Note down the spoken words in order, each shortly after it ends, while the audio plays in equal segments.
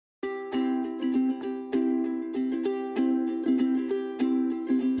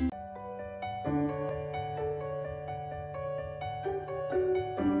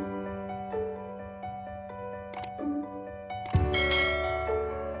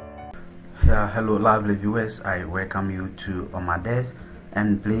Hello lovely viewers, I welcome you to Omades,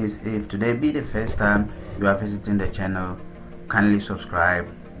 and please, if today be the first time you are visiting the channel, kindly subscribe,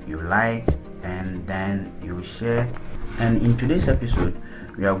 you like, and then you share. And in today's episode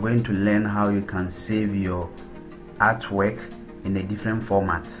we are going to learn how you can save your artwork in a different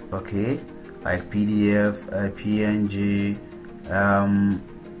formats, okay, like PDF, PNG,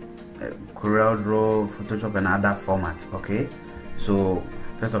 Corel Draw, Photoshop, and other formats. Okay, so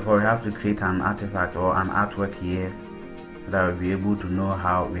first of all, we have to create an artifact or an artwork here that will be able to know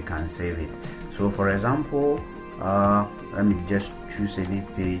how we can save it. So for example, let me just choose a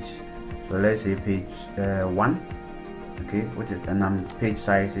page. So let's say page 1, okay, which is, and page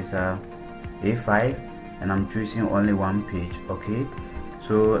size is A5, and I'm choosing only one page. Okay,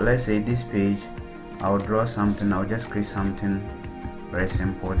 so let's say this page, I'll draw something. I'll just create something very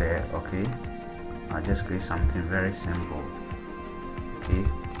simple there. Okay, I'll just create something very simple. Okay,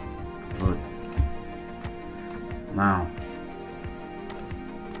 good. Now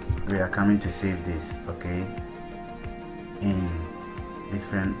we are coming to save this, okay, in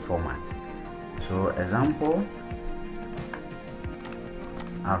different formats. So example,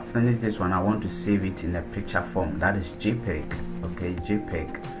 I've finished this one. I want to save it in a picture form, that is JPEG. Okay,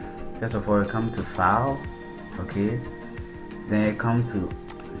 JPEG. First of all, you come to file, okay, then you come to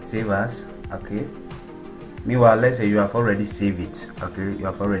save as. Okay, meanwhile, let's say you have already saved it. Okay, you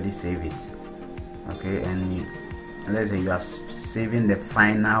have already saved it. Okay, and let's say you are saving the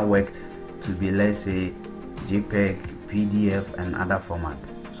final work to be, let's say, JPEG, PDF, and other format.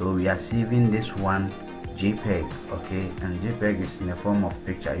 So we are saving this one JPEG. Okay, and JPEG is in the form of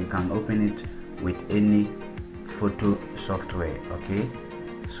picture. You can open it with any photo software. Okay,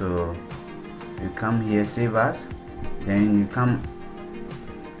 so you come here, save as, then you come,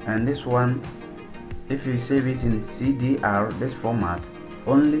 and this one, if you save it in CDR, this format,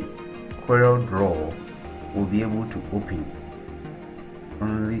 only Corel Draw will be able to open.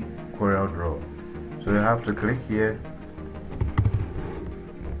 Only Corel Draw. So you have to click here.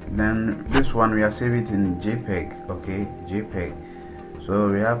 Then this one, we are saving it in JPEG. Okay, JPEG. So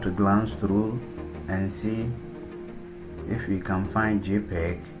we have to glance through and see if we can find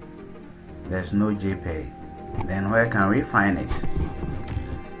JPEG. There's no JPEG. Then where can we find it?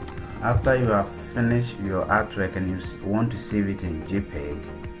 After you have finished your artwork and you want to save it in JPEG,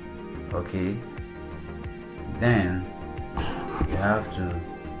 okay, then you have to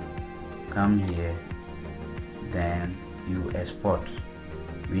come here, then you export.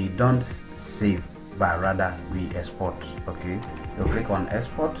 We don't save, but rather we export. Okay, you click on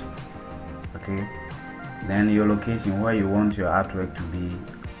export. Okay, then your location where you want your artwork to be.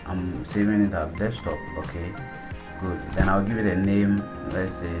 I'm saving it at desktop. Okay, good. Then I'll give it a name,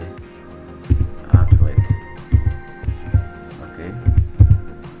 let's say artwork. Okay,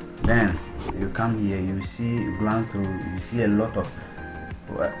 then you come here, you see, you glance through, you see a lot of,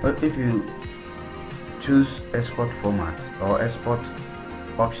 if you choose export format or export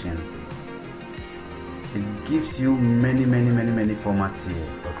option, it gives you many formats here.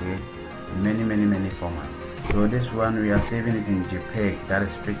 Okay, many formats. So this one, we are saving it in JPEG, that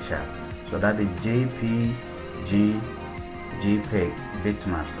is picture. So that is JPG, JPEG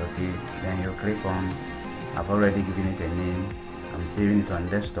bitmaps. Okay, then you click on, I've already given it a name, I'm saving it on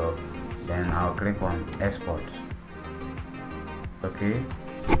desktop. Then I'll click on export. Okay,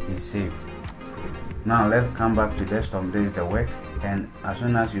 it's saved. Now let's come back to desktop. This is the work, and as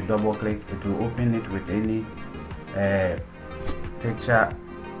soon as you double click, it will open it with any picture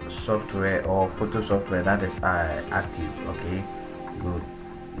software or photo software that is active. Okay, good.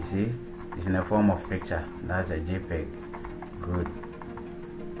 You see, it's in the form of picture. That's a JPEG. Good.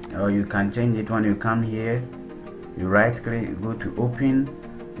 Or you can change it when you come here, you right click, go to open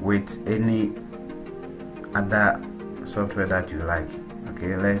with any other software that you like.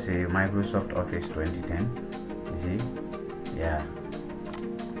 Okay, let's say Microsoft Office 2010. You see, yeah,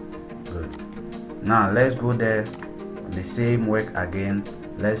 good. Now let's go there, the same work again.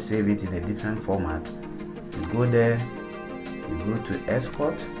 Let's save it in a different format. You go there, you go to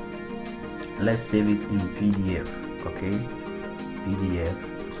export. Let's save it in PDF. Okay, PDF.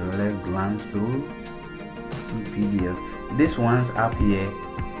 So let's glance through, see PDF. These ones up here,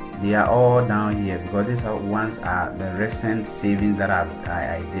 they are all down here because these ones are the recent savings that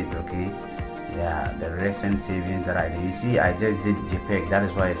I did. Okay, yeah, the recent savings that I did. You see, I just did JPEG, that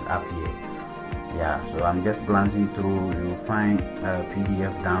is why it's up here. Yeah, so I'm just glancing through. You'll find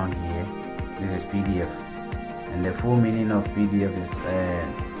PDF down here. This is PDF, and the full meaning of PDF is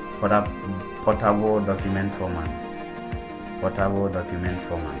portable document format. Portable document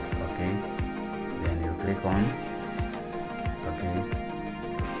format. Okay, then you click on. Okay,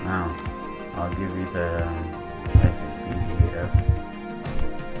 now I'll give it let's say PDF.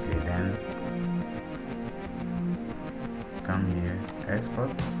 Okay, then come here, export.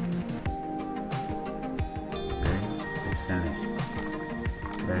 Okay, it's finished.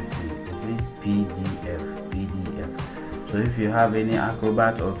 Let's see, you see PDF. So if you have any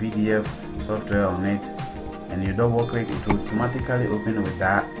Acrobat or PDF software on it and you double click, it will automatically open with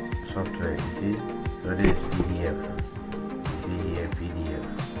that software. You see, so this is PDF. You see here PDF.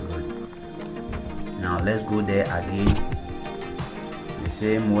 Good. Now let's go there again, the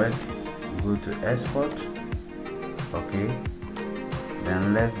same work. Go to export. Okay,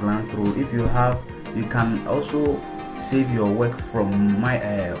 then let's glance through. If you have, you can also save your work from my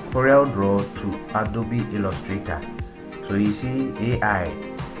Corel Draw to Adobe Illustrator. So you see AI,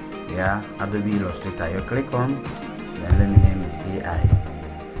 yeah, Adobe Illustrator. You click on, then let me name it AI.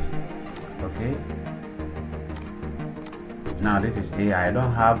 Okay, now this is AI. I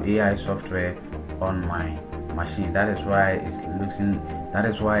don't have AI software on my machine, that is why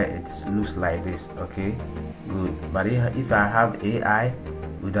it looks like this. Okay, good. But if I have AI, it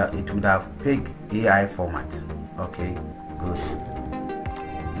would have picked AI format. Okay, good.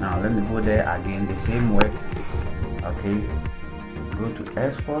 Now let me go there again, the same work. Okay, go to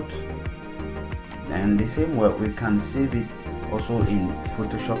export, and the same work we can save it also in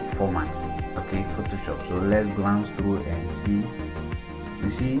Photoshop format. Okay, Photoshop. So let's glance through and see.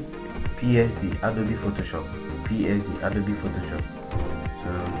 You see PSD, Adobe Photoshop, PSD, Adobe Photoshop. So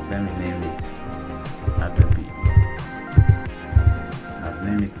let me name it Adobe. I've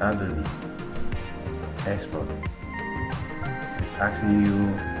named it Adobe. Export. It's asking you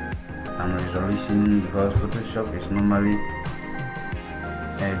some resolution because Photoshop is normally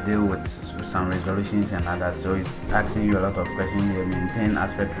deal with some resolutions and others. So it's asking you a lot of questions here. Maintain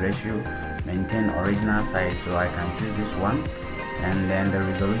aspect ratio, maintain original size. So I can choose this one, and then the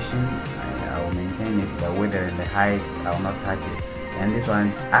resolution I will maintain it, the width and the height I will not touch it. And this one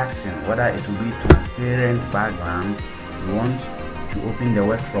is asking whether it will be transparent background. You want to open the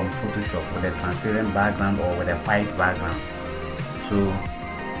work from Photoshop with a transparent background or with a white background. So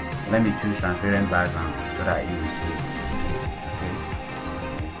let me choose transparent background so that you will see it. Okay,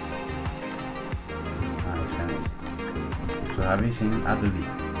 now it's finished. So have you seen Adobe?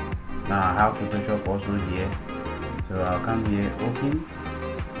 Now I have Photoshop also here. So I'll come here, open.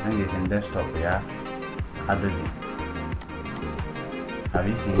 I think it's in desktop. Yeah, Adobe. Have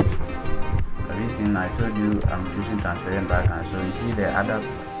you seen? I told you I'm choosing transparent background. So you see the other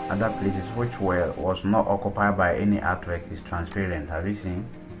places which was not occupied by any artwork is transparent. Have you seen?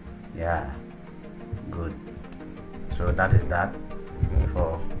 Yeah, good. So that is that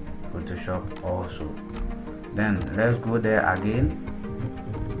for Photoshop also. Then let's go there again,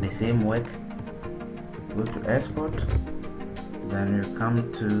 the same work. Go to export, then you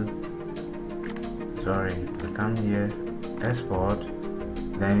come to we come here, export,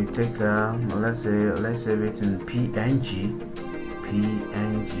 then you take let's save it in PNG.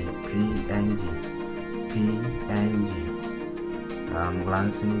 I'm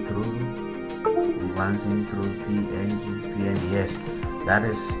glancing through PNG. Yes, that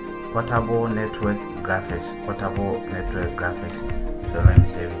is portable network graphics. So let me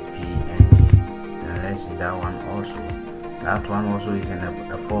save it PNG, and let's see that one also. That one also is in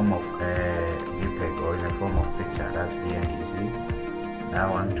a form of JPEG or in a form of picture. That's PNG. You see that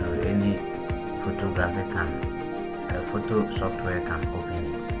one to any photographic photo software can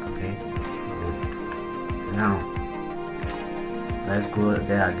open it. Okay, good. Now let's go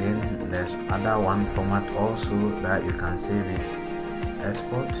there again. There's other one format also that you can save it.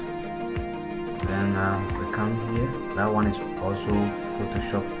 Export. Then we come here. That one is also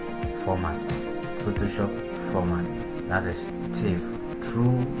Photoshop format. That is TIFF,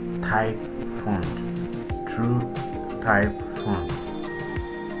 True Type Font.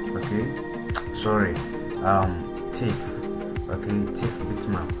 Okay, sorry, TIFF. Okay, TIFF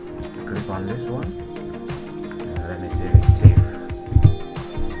bitmap. Click on this one. Let me save it. TIFF.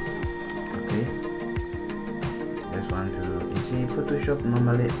 Okay, this one too. You see, Photoshop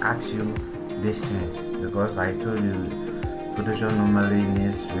normally asks you these things because I told you Photoshop normally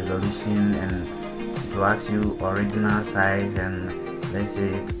needs resolution and to ask you original size, and let's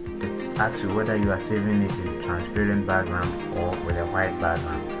say it asks you whether you are saving it in transparent background or with a white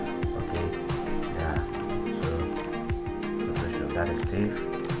background. Okay, yeah. So Photoshop, that is TIFF,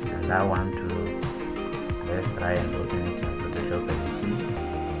 and that one too. Let's try and open it in Photoshop and see.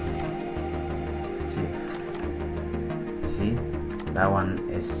 TIFF. See, that one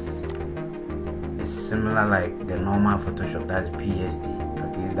is similar like the normal Photoshop. That's PSD.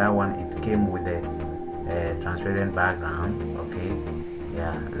 Okay, that one it came with a transparent background. Okay,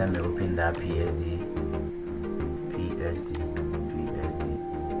 yeah, let me open that PSD.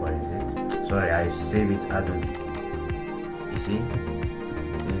 What is it? Sorry, I save it Adobe. You see,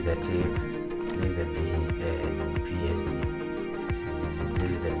 this is the tape, this is the PSD, this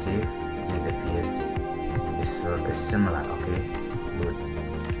is the tape, this is the PSD. It's similar. Okay, good.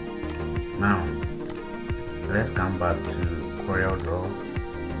 Now let's come back to Corel Draw.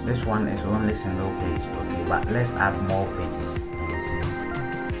 This one is only single page, okay, but let's add more pages and see.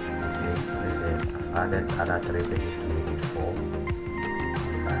 Okay, let's say I've added other 3 pages to make it 4.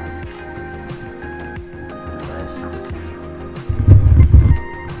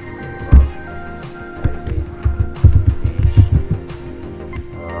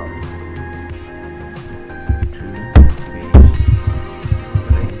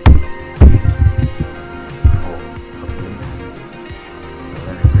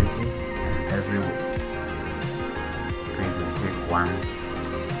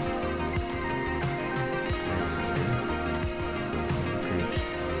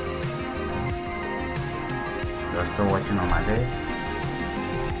 You're still watching Omades.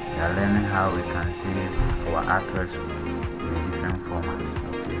 You are learning how we can save our artworks in different formats.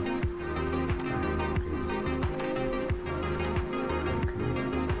 Okay.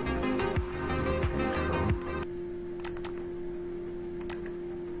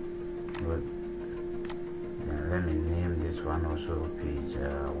 Good. Yeah, let me name this one also page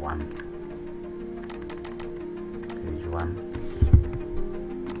 1. Page 1.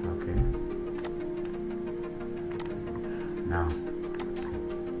 Now,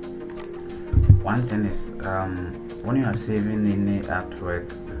 one thing is when you are saving any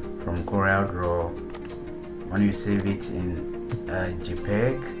artwork from Corel Draw, when you save it in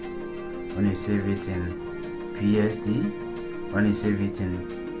JPEG, when you save it in PSD, when you save it in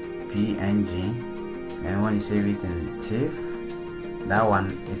PNG, and when you save it in TIFF, that one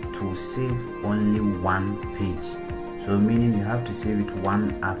it will save only one page. So meaning you have to save it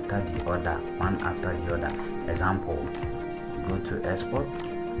one after the other, Example, go to export.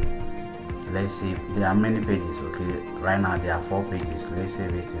 Let's see, there are many pages. Okay, right now there are 4 pages. Let's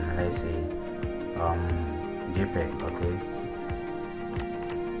save it in, let's say JPEG. Okay,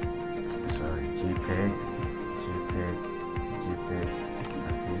 sorry, JPEG. Okay,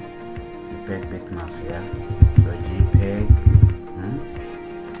 JPEG bitmaps. Yeah, so JPEG.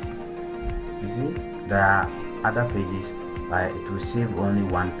 You see, there are other pages, but it will save only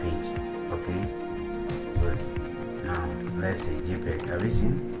one page. Okay, good. Now let's say JPEG. Have you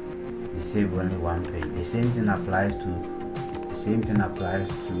seen? It save only one page. The same thing applies to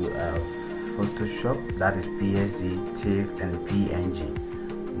Photoshop, that is PSD, TIFF, and PNG.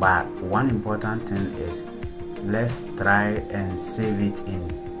 But one important thing is, let's try and save it in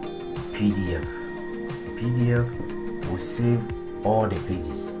PDF. PDF will save all the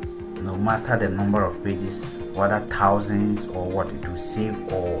pages, no matter the number of pages, whether thousands or what, it will save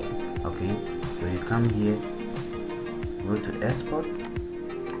all. Okay, so you come here, go to export.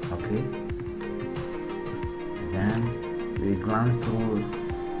 Okay, then we glance through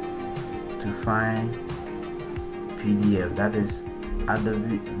to find PDF, that is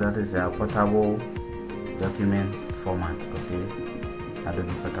Adobe, that is a portable document format. Okay,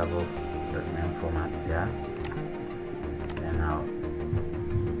 Adobe portable document format. Yeah, and now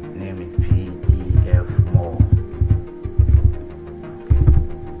name it PDF more. Okay,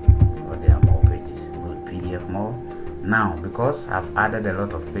 or there are more pages. Good, PDF more. Now, because I've added a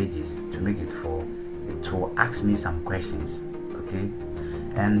lot of pages to make it 4, it will ask me some questions. Okay,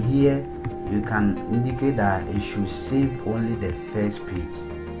 and here you can indicate that it should save only the first page.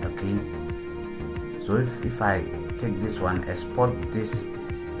 Okay, so if I take this one, export this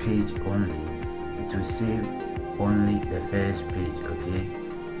page only, it will save only the first page. Okay,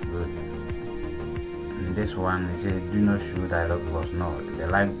 good. And this one is a do not show dialog box. No,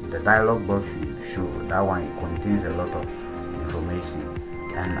 the dialog box should show. That one, it contains a lot of information.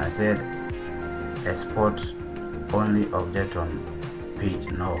 And I said export only object on page.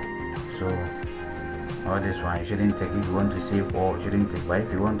 No, so all this one you shouldn't take. If you want to save all, you shouldn't take. But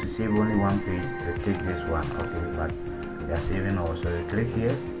if you want to save only one page, you take this one. Okay, but you are saving all. So you click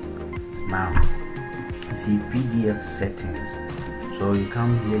here. Now see PDF settings. So you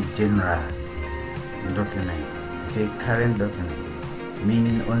come here, general document. You say current document,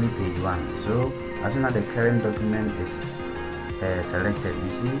 meaning only page 1. So as soon as the current document is selected, you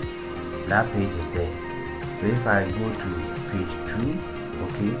see that page is there. So if I go to page 2,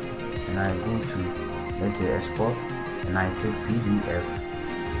 okay, and I go to, let's say, export, and I take PDF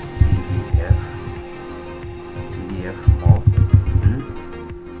more.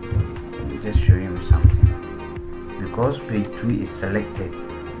 Let me just show you something. Because page 2 is selected,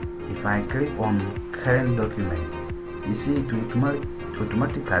 if I click on current document, you see it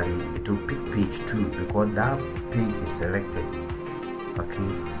automatically it will pick page 2 because that page is selected.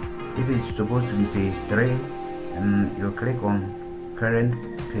 Okay, if it's supposed to be page 3 and you click on current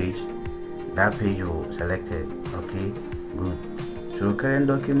page, that page will select it. Okay, good. So current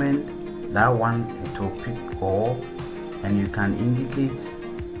document, that one it will pick all, and you can indicate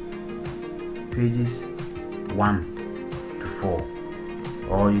pages 1 to 4,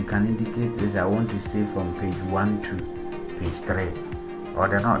 or you can indicate this I want to save from page 1 to page 3, or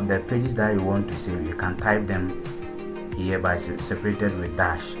the pages that you want to save. You can type them here by separated with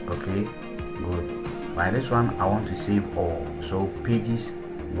dash. Okay, good. By this one I want to save all, so pages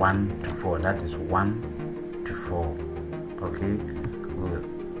 1 to 4, that is 1 to 4. Okay, good.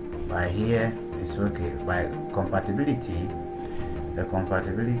 By here it's okay. By compatibility, the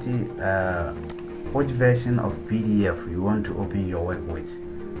compatibility, which version of PDF you want to open your work with.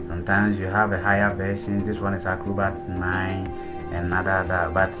 Sometimes you have a higher version. This one is Acrobat 9 and other,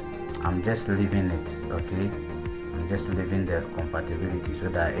 but I'm just leaving it. Okay, I'm just leaving the compatibility so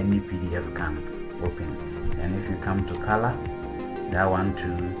that any PDF can open. And if you come to color, that one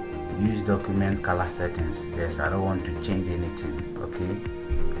to use document color settings. Yes, I don't want to change anything. Okay,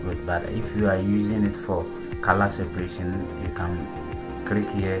 good. But if you are using it for color separation, you can click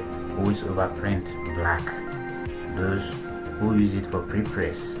here, voice over print black. Those who use it for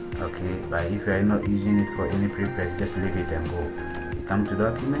pre-press. Okay, but if you are not using it for any pre-press, just leave it and go. You come to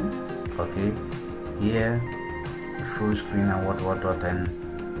document. Okay, here full screen and what and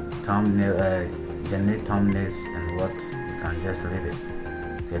thumbnail, generate thumbnails and what, you can just leave it.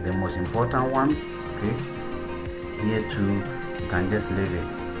 Okay, the most important one, okay, here too you can just leave it.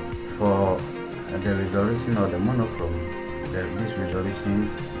 For the resolution or the monochrome, these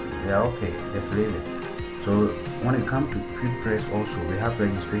resolutions, they are okay, just leave it. So when it comes to pre-press also, we have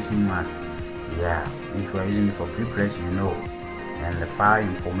registration marks. Yeah, if you are using it for pre-press, you know, and the file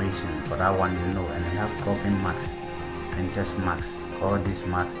information for that one, you know, and you have copying marks, printers marks. All these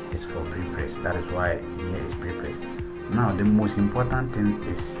marks is for pre-press. That is why here is pre-press. Now the most important thing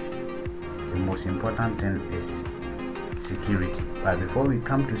is security. But before we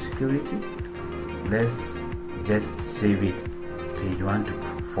come to security, let's just save it page 1 to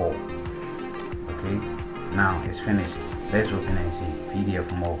 4. Okay, now it's finished. Let's open and see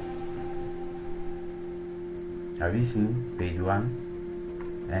PDF more. Have you seen page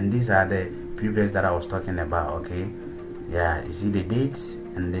 1? And these are the pre-press that I was talking about. Okay, yeah, you see the dates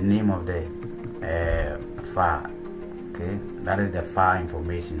and the name of the file. Okay, that is the file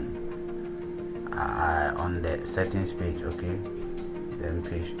information on the settings page. Okay, then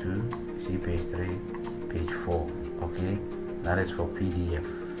page 2, see page 3, page 4. Okay, that is for PDF.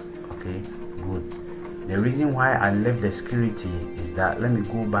 Okay, good. The reason why I left the security is that, let me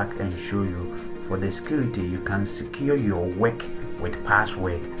go back and show you. For the security, you can secure your work with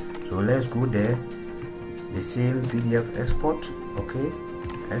password. So let's go there. The same PDF export. Okay,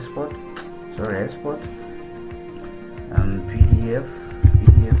 export and PDF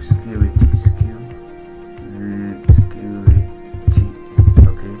security.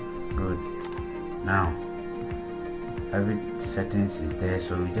 Okay, good. Now every settings is there,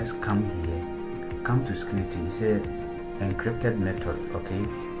 so you just come here, come to security. It's a encrypted method. Okay,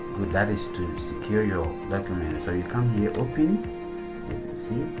 good. That is to secure your document. So you come here, open.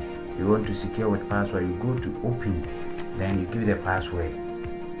 See, you want to secure with password, you go to open, then you give the password.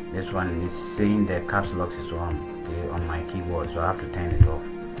 This one is saying the caps lock is on, okay, on my keyboard, so I have to turn it off.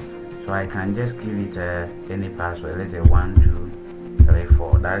 So I can just give it any password. Let's say 1 2 3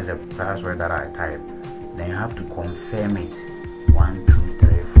 4. That is the password that I type. Then you have to confirm it. 1 2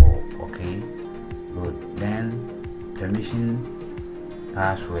 3 4. Okay, good. Then permission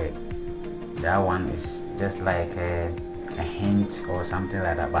password. That one is just like a hint or something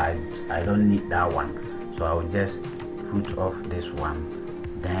like that, but I don't need that one, so I will just put off this one.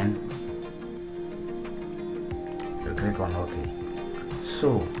 Then you click on OK.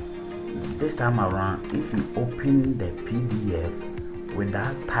 So this time around, if you open the PDF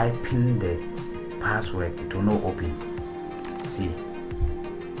without typing the password, it will not open. See,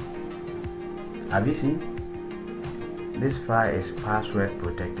 have you seen? This file is password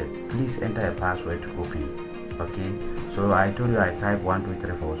protected. Please enter a password to open. Okay, so I told you I type 1 2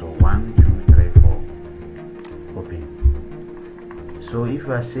 3 4, so 1 2 3 4, open. So if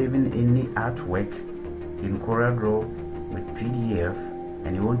you are saving any artwork in CorelDraw with PDF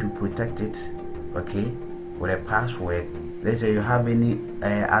and you want to protect it, okay, with a password, let's say you have any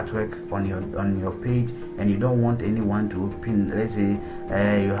artwork on your page and you don't want anyone to open. Let's say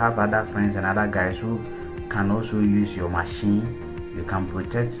you have other friends and other guys who can also use your machine. You can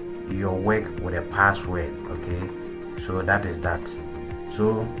protect your work with a password. Okay, so that is that.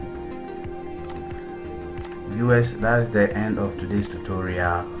 So viewers, that's the end of today's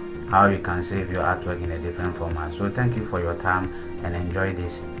tutorial, how you can save your artwork in a different format. So thank you for your time and enjoy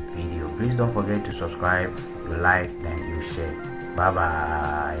this video. Please don't forget to subscribe, you like, then you share. Bye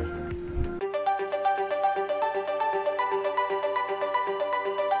bye.